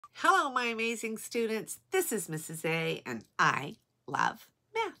Hello, my amazing students. This is Mrs. A, and I love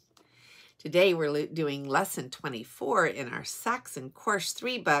math. Today we're doing lesson 24 in our Saxon Course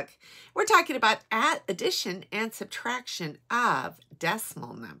 3 book. We're talking about addition and subtraction of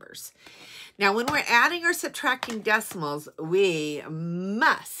decimal numbers. Now, when we're adding or subtracting decimals, we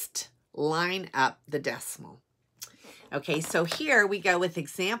must line up the decimal. Okay, so here we go with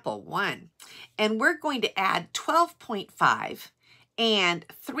example 1, and we're going to add 12.5 and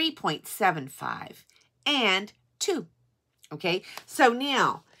 3.75 and 2. Okay, so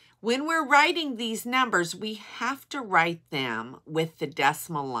now when we're writing these numbers, we have to write them with the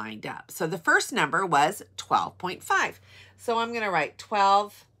decimal lined up. So the first number was 12.5. So I'm going to write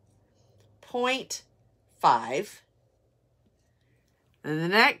 12.5. And the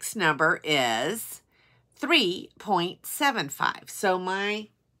next number is 3.75. So my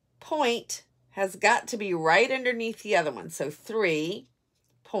point has got to be right underneath the other one. So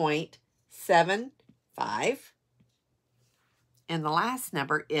 3.75. And the last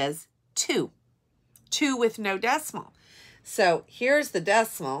number is 2. 2 with no decimal. So here's the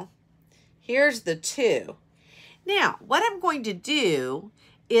decimal. Here's the 2. Now, what I'm going to do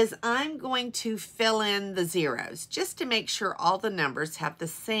is I'm going to fill in the zeros just to make sure all the numbers have the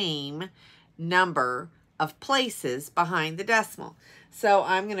same number of places behind the decimal. So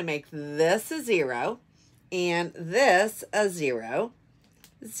I'm going to make this a 0 and this a 0,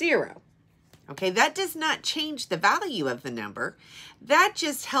 0. Okay, that does not change the value of the number. That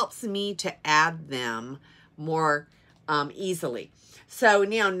just helps me to add them more easily. So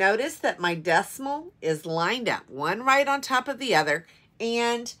now notice that my decimal is lined up, one right on top of the other,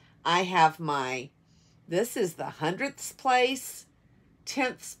 and I have this is the hundredths place,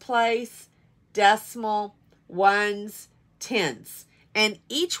 tenths place, decimal, ones, tens. And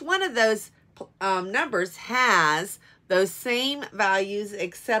each one of those numbers has those same values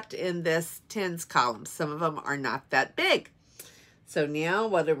except in this tens column. Some of them are not that big. So now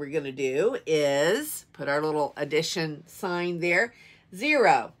what we're going to do is put our little addition sign there.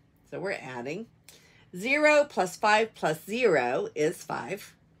 0. So we're adding. 0 plus 5 plus 0 is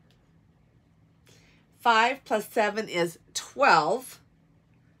 5. 5 plus 7 is 12.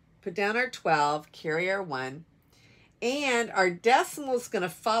 Put down our 12, carry our 1. And our decimal is going to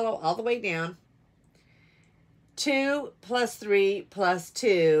follow all the way down. 2 plus 3 plus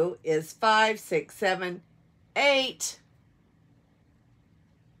 2 is 5, 6, 7, 8.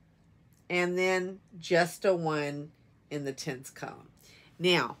 And then just a 1 in the tens column.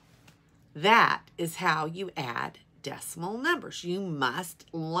 Now, that is how you add decimal numbers. You must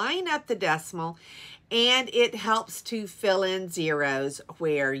line up the decimal, and it helps to fill in zeros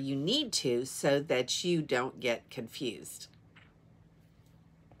where you need to so that you don't get confused.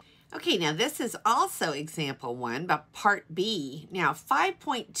 Okay, now this is also example 1, but part B. Now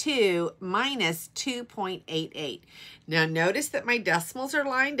 5.2 minus 2.88. Now notice that my decimals are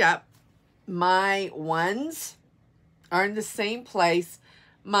lined up. My ones are in the same place.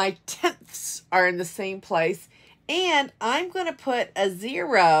 My tenths are in the same place. And I'm going to put a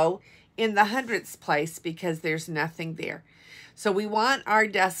 0 in the hundredths place because there's nothing there. So we want our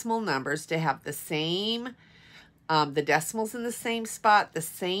decimal numbers to have the same, the decimals in the same spot, the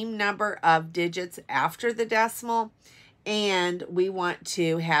same number of digits after the decimal, and we want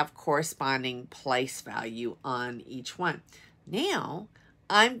to have corresponding place value on each one. Now,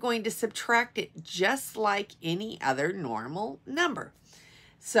 I'm going to subtract it just like any other normal number.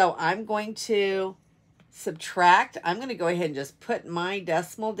 So I'm going to subtract. I'm going to go ahead and just put my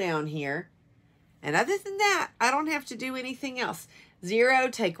decimal down here. And other than that, I don't have to do anything else. 0,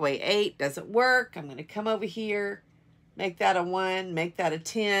 take away 8, doesn't work. I'm going to come over here, make that a 1, make that a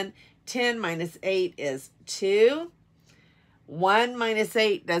 10. 10 minus 8 is 2. 1 minus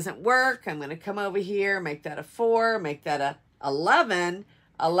 8 doesn't work. I'm going to come over here, make that a 4, make that a 11.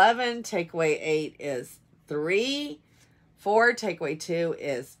 11, take away 8 is 3. 4, take away 2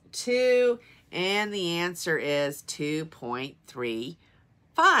 is 2. And the answer is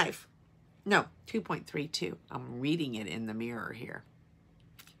 2.35. No, 2.32. I'm reading it in the mirror here.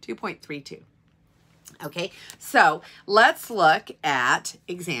 2.32. Okay, so let's look at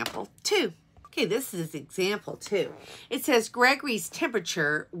example 2. Okay, this is example 2. It says Gregory's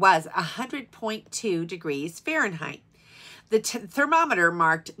temperature was 100.2 degrees Fahrenheit. The thermometer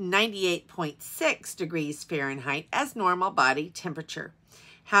marked 98.6 degrees Fahrenheit as normal body temperature.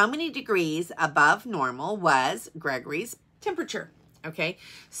 How many degrees above normal was Gregory's temperature? Okay,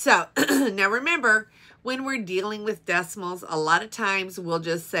 so now remember, when we're dealing with decimals, a lot of times we'll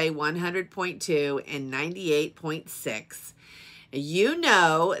just say 100.2 and 98.6. You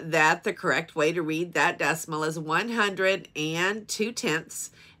know that the correct way to read that decimal is 100 and 2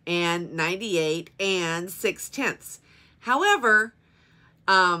 tenths. and 98 and 6/10. However,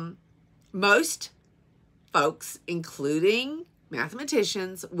 most folks, including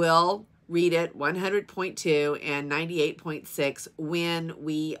mathematicians, will read it 100.2 and 98.6 when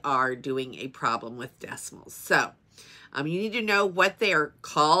we are doing a problem with decimals. So you need to know what they are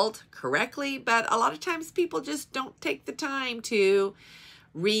called correctly, but a lot of times people just don't take the time to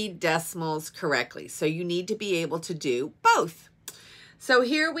read decimals correctly. So you need to be able to do both. So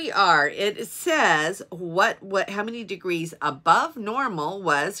here we are. It says how many degrees above normal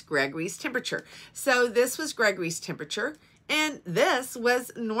was Gregory's temperature. So this was Gregory's temperature and this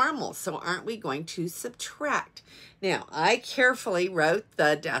was normal. So aren't we going to subtract? Now, I carefully wrote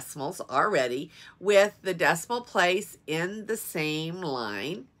the decimals already with the decimal place in the same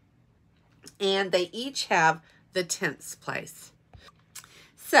line, and they each have the tenths place.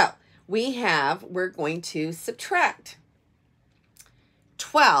 So we're going to subtract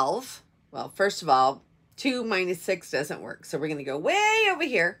 12. Well, first of all, 2 minus 6 doesn't work. So we're going to go way over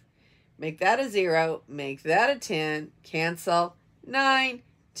here. Make that a 0. Make that a 10. Cancel. 9,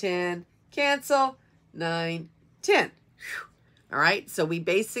 10. Cancel. 9, 10. All right. So we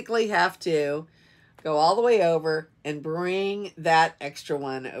basically have to go all the way over and bring that extra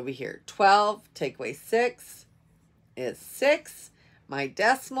one over here. 12, take away 6 is 6. My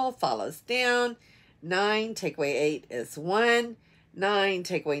decimal follows down. 9, take away 8 is 1. 9,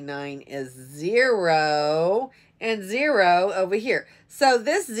 take away 9 is 0, and 0 over here. So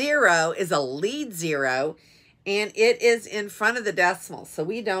this 0 is a lead 0, and it is in front of the decimal. So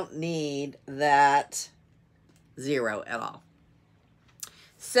we don't need that 0 at all.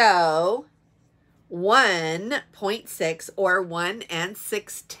 So 1.6 or 1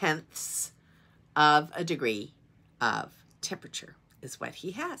 6/10 of a degree of temperature is what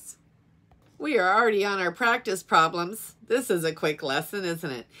he has. We are already on our practice problems. This is a quick lesson,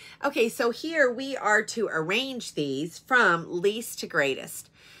 isn't it? Okay, so here we are to arrange these from least to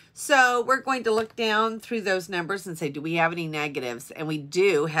greatest. So we're going to look down through those numbers and say, do we have any negatives? And we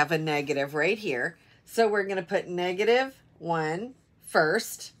do have a negative right here. So we're going to put -1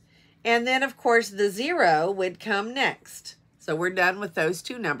 first. And then, of course, the 0 would come next. So we're done with those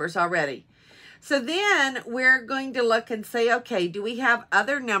two numbers already. So then we're going to look and say, okay, do we have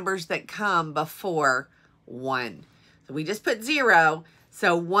other numbers that come before 1? So we just put 0.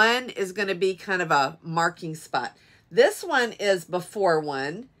 So 1 is going to be kind of a marking spot. This one is before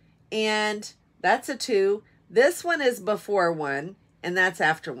 1, and that's a 2. This one is before 1, and that's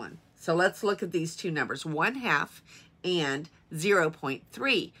after 1. So let's look at these two numbers, 1/2 and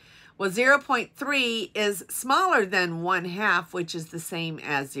 0.3. Well, 0.3 is smaller than 1/2, which is the same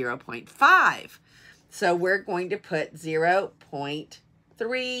as 0.5. So we're going to put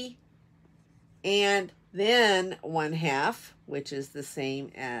 0.3 and then 1/2, which is the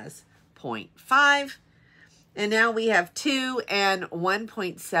same as 0.5. And now we have 2 and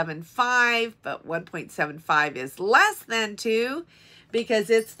 1.75, but 1.75 is less than 2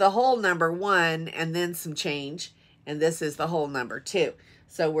 because it's the whole number 1 and then some change, and this is the whole number 2.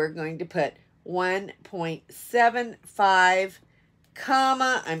 So we're going to put 1.75,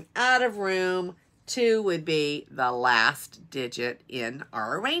 comma, I'm out of room. 2 would be the last digit in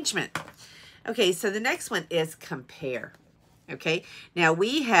our arrangement. Okay, so the next one is compare. Okay, now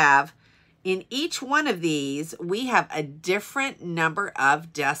we have, in each one of these, we have a different number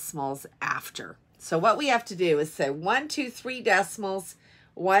of decimals after. So what we have to do is say 1, 2, 3 decimals,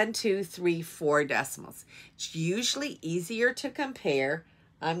 1, 2, 3, 4 decimals. It's usually easier to compare.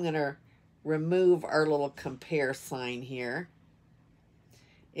 I'm going to remove our little compare sign here.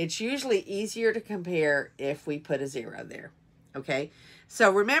 It's usually easier to compare if we put a 0 there. Okay,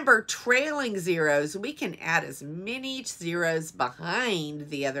 so remember, trailing zeros, we can add as many zeros behind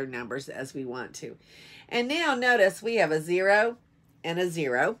the other numbers as we want to. And now notice we have a 0 and a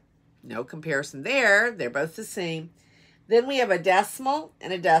 0. No comparison there. They're both the same. Then we have a decimal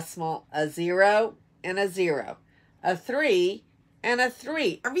and a decimal, a 0 and a 0, a 3 and a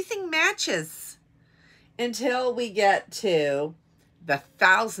 3. Everything matches until we get to the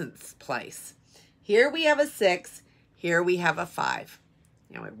thousandths place. Here we have a 6. Here we have a 5.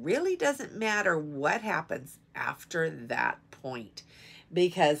 Now, it really doesn't matter what happens after that point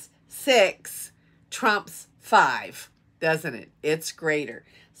because 6 trumps 5, doesn't it? It's greater.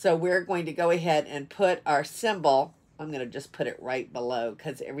 So we're going to go ahead and put our symbol. I'm going to just put it right below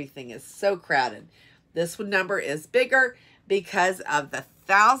because everything is so crowded. This number is bigger because of the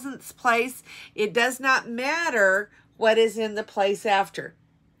thousandths place. It does not matter what is in the place after.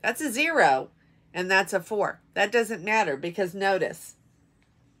 That's a 0 and that's a 4. That doesn't matter because notice,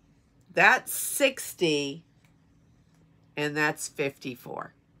 that's 60 and that's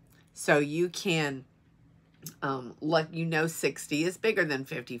 54. So you can, let you know 60 is bigger than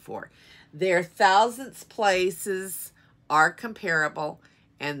 54. Their thousandths places are comparable,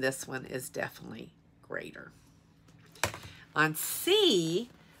 and this one is definitely greater. On C,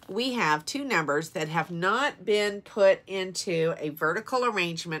 we have two numbers that have not been put into a vertical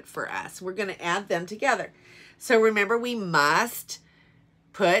arrangement for us. We're going to add them together. So remember, we must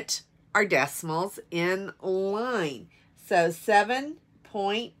put our decimals in line. So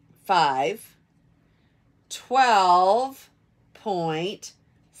 7.5,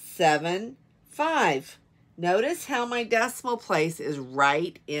 12.75. Notice how my decimal place is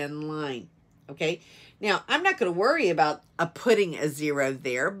right in line, okay? Now, I'm not going to worry about putting a 0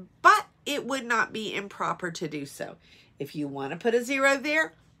 there, but it would not be improper to do so. If you want to put a 0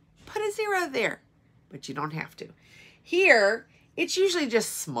 there, put a 0 there, but you don't have to. Here, it's usually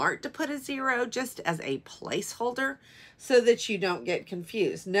just smart to put a 0 just as a placeholder so that you don't get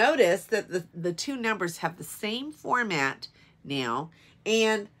confused. Notice that the two numbers have the same format now,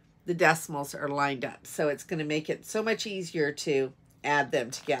 and the decimals are lined up. So it's going to make it so much easier to add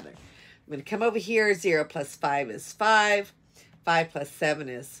them together. I'm going to come over here. 0 plus 5 is 5. 5 plus 7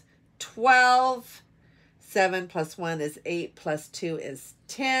 is 12. 7 plus 1 is 8 plus 2 is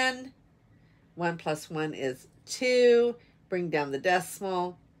 10. 1 plus 1 is 2. Bring down the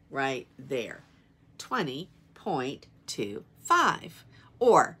decimal right there. 20.25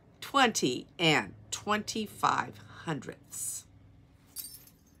 or 20 and 25 hundredths.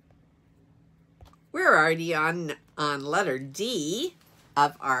 We're already on letter D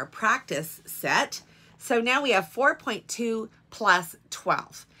of our practice set. So now we have 4.2 plus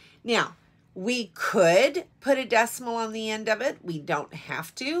 12. Now, we could put a decimal on the end of it. We don't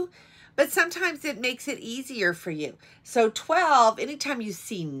have to, but sometimes it makes it easier for you. So 12, anytime you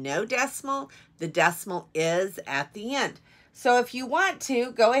see no decimal, the decimal is at the end. So if you want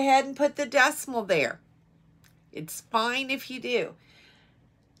to, go ahead and put the decimal there. It's fine if you do.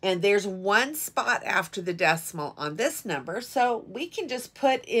 And there's one spot after the decimal on this number, so we can just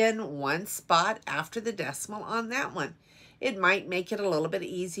put in one spot after the decimal on that one. It might make it a little bit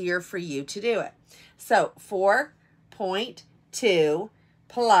easier for you to do it. So 4.2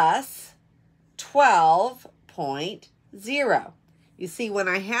 plus 12.0. You see, when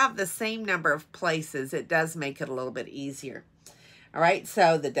I have the same number of places, it does make it a little bit easier. All right,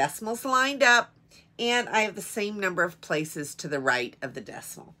 so the decimal's lined up, and I have the same number of places to the right of the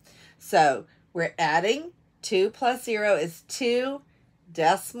decimal. So we're adding 2 plus 0 is 2,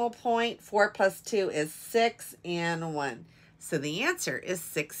 decimal point, 4 plus 2 is 6, and 1. So the answer is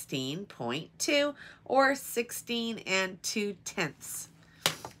 16.2 or 16 and 2/10.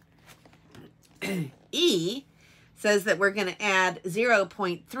 E says that we're going to add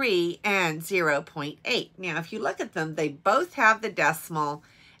 0.3 and 0.8. Now, if you look at them, they both have the decimal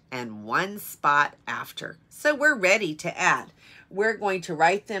and one spot after. So we're ready to add. We're going to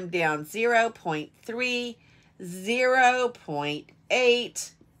write them down. 0.3,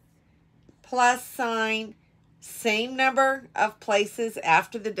 0.8, plus sign, same number of places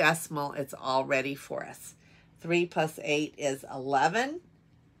after the decimal. It's all ready for us. 3 plus 8 is 11.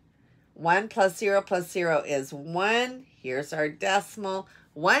 1 plus 0 is 1. Here's our decimal.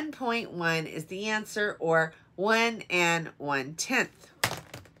 1.1 is the answer, or 1 and 1/10.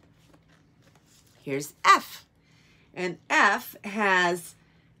 Here's F. And F has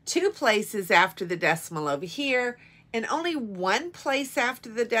 2 places after the decimal over here and only 1 place after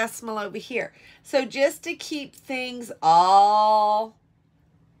the decimal over here. So just to keep things all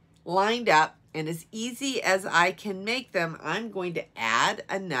lined up and as easy as I can make them, I'm going to add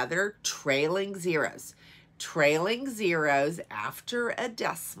another trailing zeros. Trailing zeros after a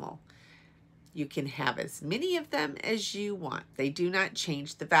decimal. You can have as many of them as you want. They do not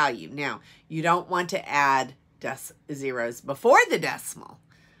change the value. Now, you don't want to add zeros before the decimal.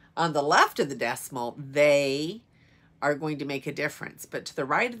 On the left of the decimal, they are going to make a difference. But to the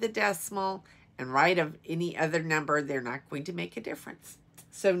right of the decimal and right of any other number, they're not going to make a difference.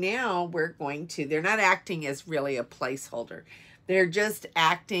 So now we're going to, they're not acting as really a placeholder. They're just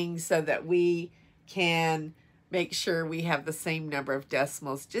acting so that we can make sure we have the same number of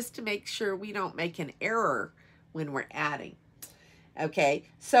decimals, just to make sure we don't make an error when we're adding. Okay,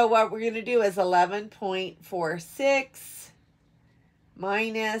 so what we're going to do is 11.46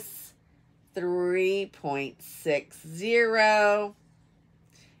 minus 3.60.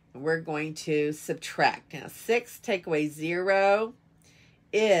 And we're going to subtract. Now, 6 take away 0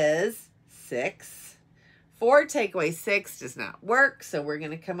 is 6. 4 take away 6 does not work, so we're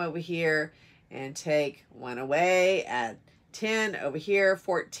going to come over here and take 1 away, add 10 over here.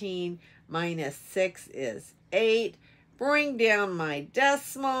 14 minus 6 is 8. bring down my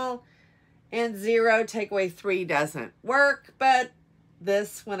decimal, and 0 take away 3 doesn't work, but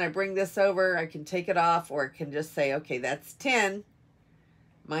this, when I bring this over, I can take it off, or it can just say, okay, that's 10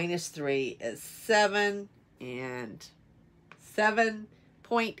 minus 3 is 7, and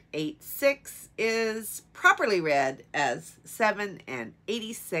 7.86 is properly read as 7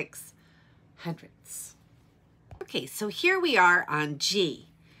 86 hundredths. Okay, so here we are on G.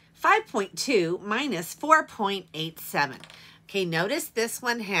 5.2 minus 4.87. Okay, notice this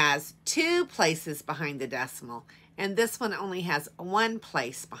one has 2 places behind the decimal, and this one only has 1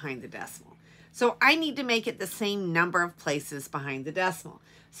 place behind the decimal. So I need to make it the same number of places behind the decimal.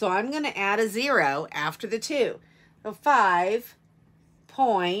 So I'm going to add a 0 after the 2. So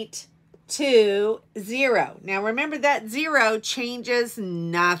 5.20. Now remember that 0 changes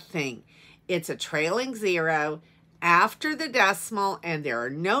nothing. It's a trailing 0 after the decimal, and there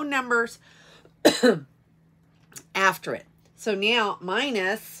are no numbers after it. So now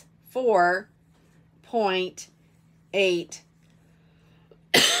minus 4.8,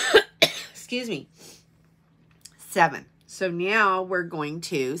 excuse me, 7. So now we're going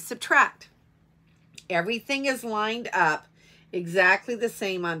to subtract. Everything is lined up exactly the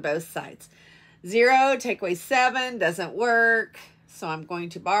same on both sides. 0, take away 7, doesn't work. So I'm going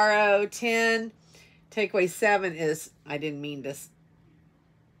to borrow 10. Take away 7 is, I didn't mean this.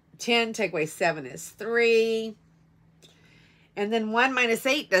 10 take away 7 is 3. And then 1 minus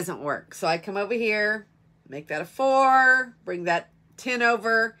 8 doesn't work. So I come over here, make that a 4, bring that 10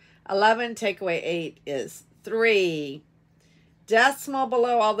 over. 11 take away 8 is 3. Decimal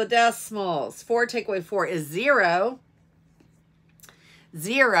below all the decimals. 4 take away 4 is 0.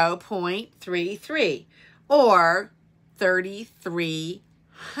 0.33, or 33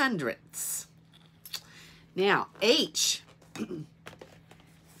 hundredths. Now, H,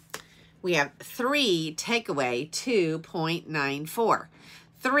 we have 3 take away 2.94.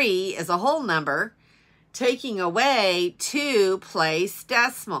 3 is a whole number, taking away 2 place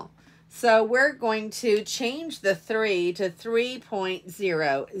decimal. So we're going to change the 3 to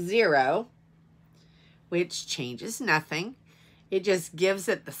 3.00, which changes nothing. It just gives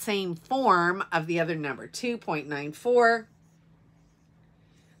it the same form of the other number, 2.94.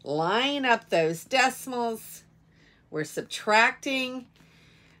 Line up those decimals. We're subtracting.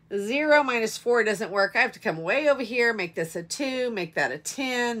 0 minus 4 doesn't work. I have to come way over here, make this a 2, make that a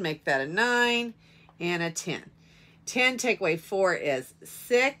 10, make that a 9, and a 10. 10 take away 4 is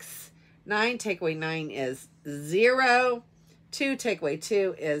 6. 9 take away 9 is 0. 2 take away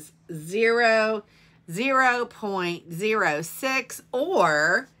 2 is 0. 0.06,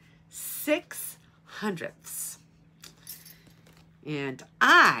 or 6 hundredths. And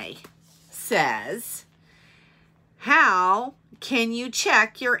I says, how can you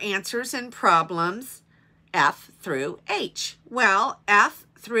check your answers in problems F through H? Well, F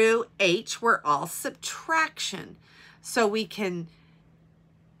through H were all subtraction. So we can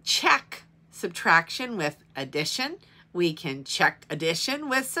check subtraction with addition. We can check addition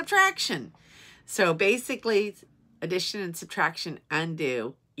with subtraction. So basically, addition and subtraction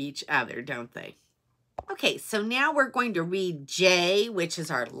undo each other, don't they? Okay, so now we're going to read J, which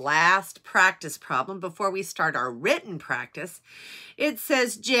is our last practice problem before we start our written practice. It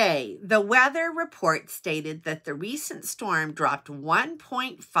says, J, the weather report stated that the recent storm dropped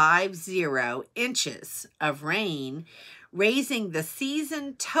 1.50 inches of rain, raising the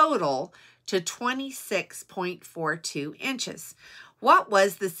season total to 26.42 inches. What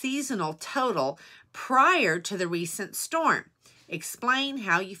was the seasonal total prior to the recent storm? Explain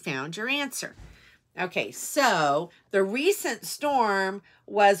how you found your answer. Okay, so the recent storm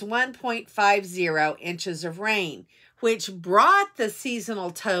was 1.50 inches of rain, which brought the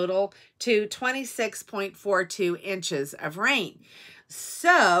seasonal total to 26.42 inches of rain.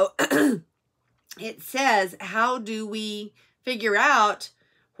 So it says, how do we figure out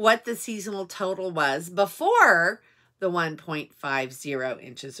what the seasonal total was before the 1.50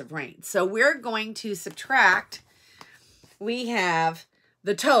 inches of rain? So we're going to subtract. We have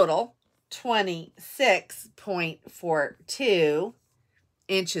the total, 26.42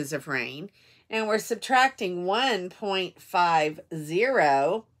 inches of rain, and we're subtracting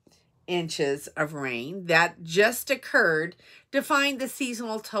 1.50 inches of rain that just occurred to find the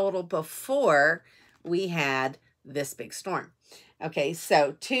seasonal total before we had this big storm. Okay,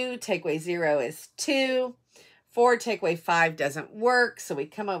 so 2 take away 0 is 2. 4 take away 5 doesn't work, so we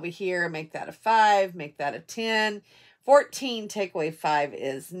come over here, make that a 5, make that a 10. 14 take away 5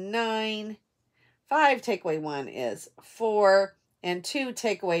 is 9. 5 take away 1 is 4. And 2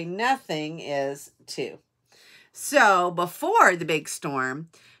 take away nothing is 2. So before the big storm,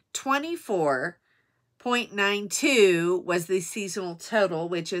 24 0.92 was the seasonal total,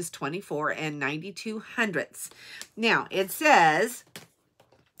 which is 24 and 92 hundredths. Now, it says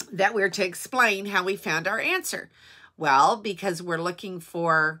that we're to explain how we found our answer. Well, because we're looking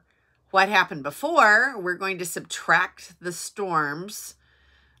for what happened before, we're going to subtract the storm's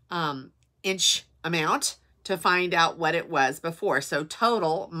inch amount to find out what it was before. So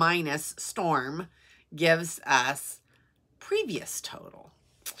total minus storm gives us previous total.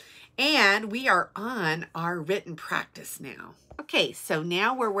 And we are on our written practice now. Okay, so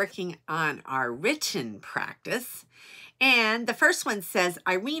now we're working on our written practice. And the first one says,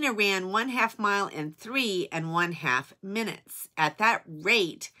 Irina ran 1/2 mile in 3 1/2 minutes. At that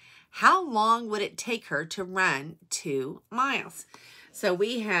rate, how long would it take her to run 2 miles? So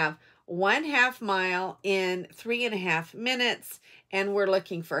we have 1/2 mile in 3 1/2 minutes, and we're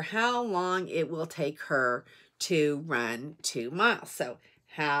looking for how long it will take her to run 2 miles. So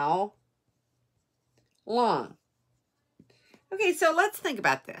how long? Okay, so let's think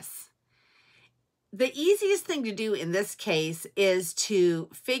about this. The easiest thing to do in this case is to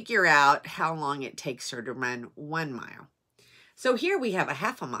figure out how long it takes her to run 1 mile. So here we have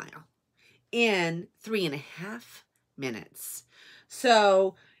 1/2 mile in 3 1/2 minutes.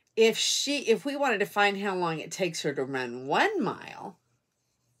 So if we wanted to find how long it takes her to run 1 mile,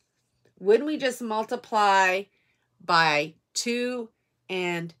 wouldn't we just multiply by 2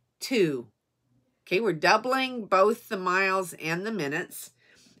 and 2? Okay, we're doubling both the miles and the minutes.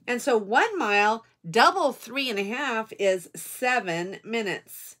 And so 1 mile double 3 1/2 is 7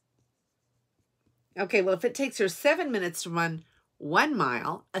 minutes. Okay, well, if it takes her 7 minutes to run 1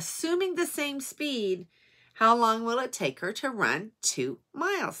 mile, assuming the same speed, how long will it take her to run 2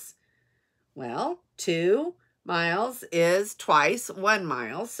 miles? Well, 2 miles is twice 1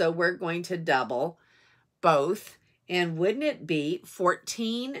 mile, so we're going to double both. And wouldn't it be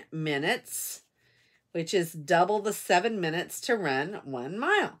 14 minutes, which is double the 7 minutes to run 1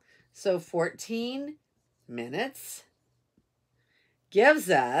 mile? So 14 minutes gives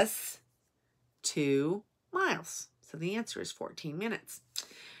us 2 miles. So the answer is 14 minutes.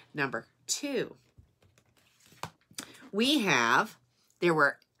 Number 2. There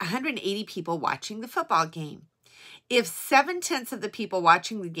were 180 people watching the football game. If 7/10 of the people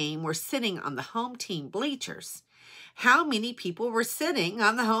watching the game were sitting on the home team bleachers, how many people were sitting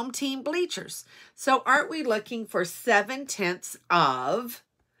on the home team bleachers? So aren't we looking for 7/10 of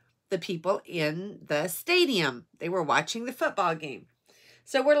the people in the stadium? They were watching the football game.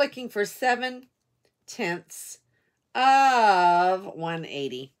 So we're looking for 7/10 of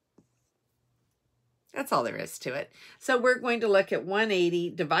 180. That's all there is to it. So we're going to look at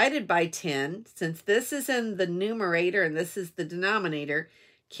 180 divided by 10. Since this is in the numerator and this is the denominator,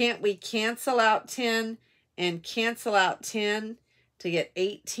 can't we cancel out 10 and cancel out 10 to get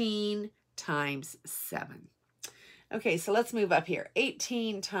 18 times 7? Okay, so let's move up here.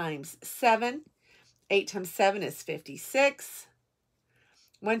 18 times 7. 8 times 7 is 56.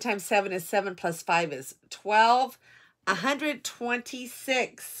 1 times 7 is 7 plus 5 is 12.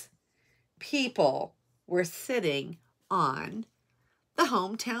 126 people were sitting on the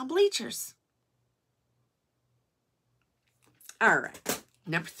hometown bleachers. All right,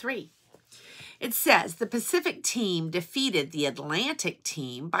 number 3. It says the Pacific team defeated the Atlantic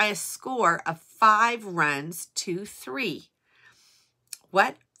team by a score of 5 runs to 3.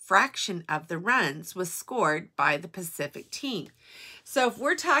 What fraction of the runs was scored by the Pacific team? So if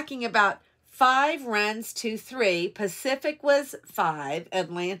we're talking about 5 runs to 3, Pacific was 5,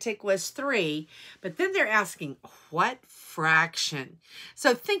 Atlantic was 3, but then they're asking what fraction?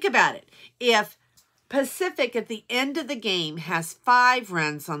 So think about it. If Pacific at the end of the game has 5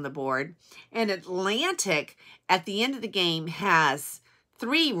 runs on the board, and Atlantic at the end of the game has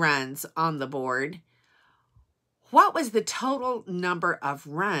 3 runs on the board, what was the total number of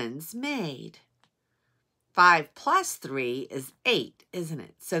runs made? 5 plus 3 is 8, isn't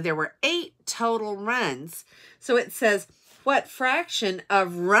it? So there were 8 total runs. So it says, what fraction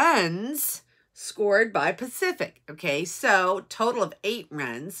of runs scored by Pacific? Okay, so total of 8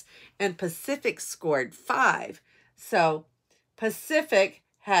 runs, and Pacific scored 5. So Pacific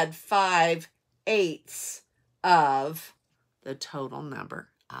had 5/8 of the total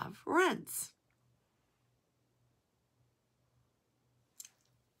number of runs.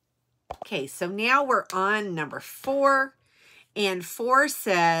 Okay, so now we're on number 4, and 4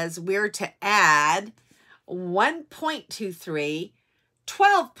 says we're to add 1.23,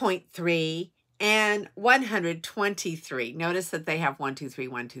 12.3, and 123. Notice that they have 1, 2, 3,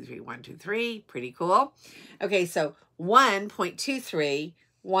 1, 2, 3, 1, 2, 3. Pretty cool. Okay, so 1.23,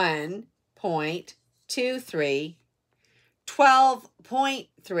 1.23,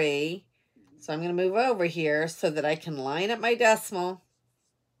 12.3, So I'm going to move over here so that I can line up my decimal.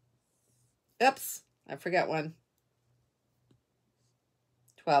 Oops, I forgot one.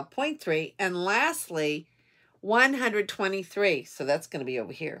 12.3. And lastly, 123. So that's going to be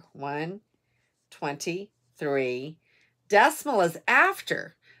over here. 123. Decimal is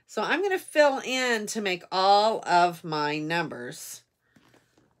after. So I'm going to fill in to make all of my numbers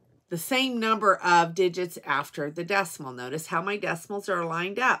the same number of digits after the decimal. Notice how my decimals are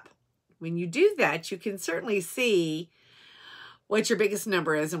lined up. When you do that, you can certainly see what your biggest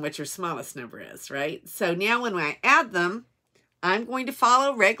number is and what your smallest number is, right? So now when I add them, I'm going to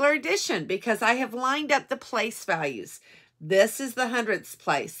follow regular addition because I have lined up the place values. This is the hundredths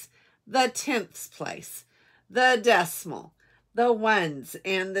place, the tenths place, the decimal, the ones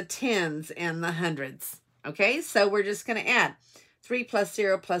and the tens and the hundreds. Okay, so we're just going to add. 3 plus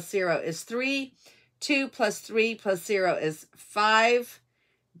 0 is 3. 2 plus 3 plus 0 is 5.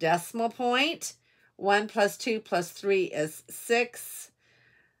 Decimal point. 1 plus 2 plus 3 is 6.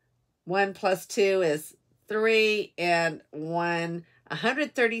 1 plus 2 is 3. And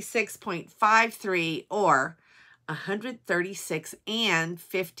 136.53 or 136 and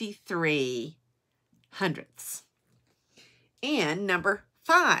 53 hundredths. And number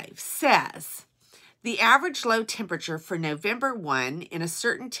 5 says, the average low temperature for November 1 in a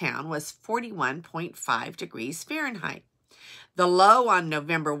certain town was 41.5 degrees Fahrenheit. The low on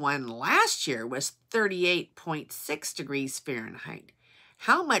November 1 last year was 38.6 degrees Fahrenheit.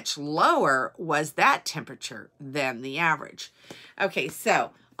 How much lower was that temperature than the average? Okay,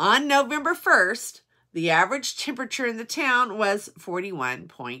 so on November 1st, the average temperature in the town was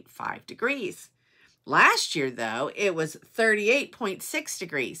 41.5 degrees. Last year, though, it was 38.6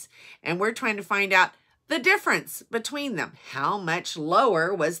 degrees, and we're trying to find out the difference between them. How much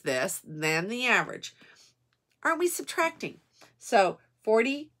lower was this than the average? Aren't we subtracting? So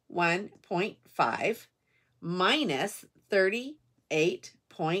 41.5 minus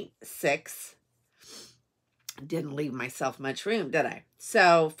 38.6. Didn't leave myself much room, did I?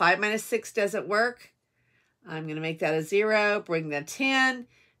 So 5 minus 6 doesn't work. I'm going to make that a 0, bring the 10.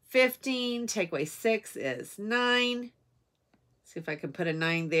 15, take away 6 is 9. See if I can put a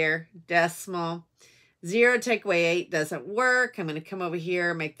 9 there. Decimal. 0, take away 8 doesn't work. I'm going to come over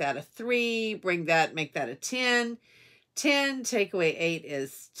here, make that a 3, bring that, make that a 10. 10, take away 8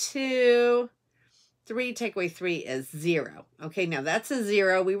 is 2. 3, take away 3 is 0. Okay, now that's a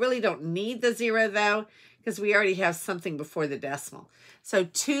 0. We really don't need the 0 though, because we already have something before the decimal. So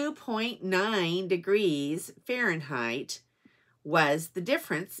 2.9 degrees Fahrenheit was the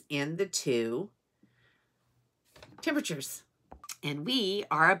difference in the two temperatures. And we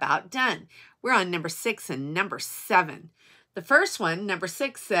are about done. We're on number 6 and number 7. The first one, number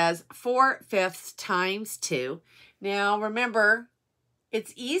 6, says 4/5 times 2. Now remember,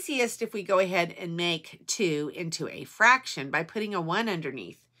 it's easiest if we go ahead and make 2 into a fraction by putting a 1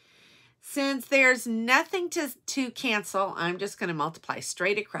 underneath. Since there's nothing to cancel, I'm just going to multiply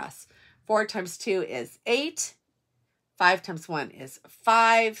straight across. 4 times 2 is 8. 5 times 1 is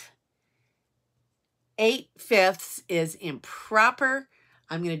 5. 8/5 is improper.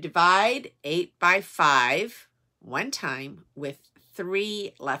 I'm going to divide 8 by 5 one time with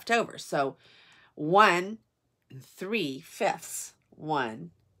 3 left over. So 1 3/5.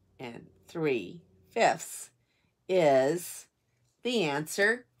 1 3/5 is the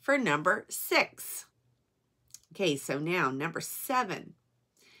answer for number 6. Okay, so now number 7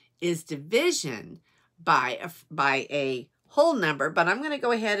 is division by a whole number, but I'm going to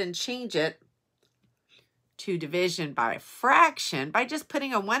go ahead and change it to division by a fraction by just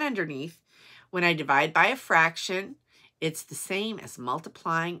putting a 1 underneath. When I divide by a fraction, it's the same as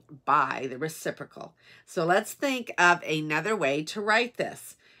multiplying by the reciprocal. So let's think of another way to write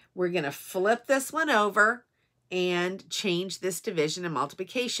this. We're going to flip this one over and change this division and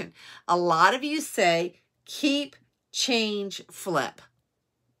multiplication. A lot of you say, keep, change, flip.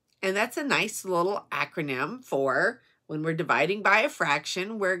 And that's a nice little acronym for when we're dividing by a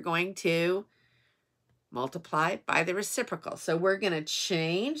fraction, we're going to multiply by the reciprocal. So we're going to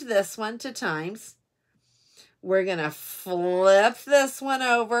change this one to times. We're going to flip this one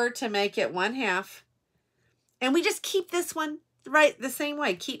over to make it 1/2. And we just keep this one right the same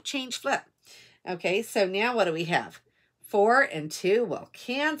way. Keep, change, flip. Okay, so now what do we have? 4 and 2 will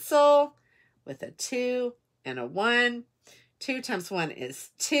cancel with a 2 and a 1. 2 times 1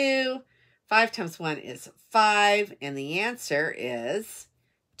 is 2. 5 times 1 is 5. And the answer is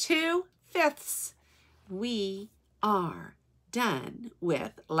 2/5. We are done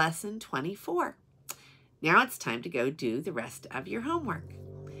with lesson 24. Now it's time to go do the rest of your homework.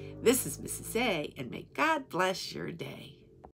 This is Mrs. A, and may God bless your day.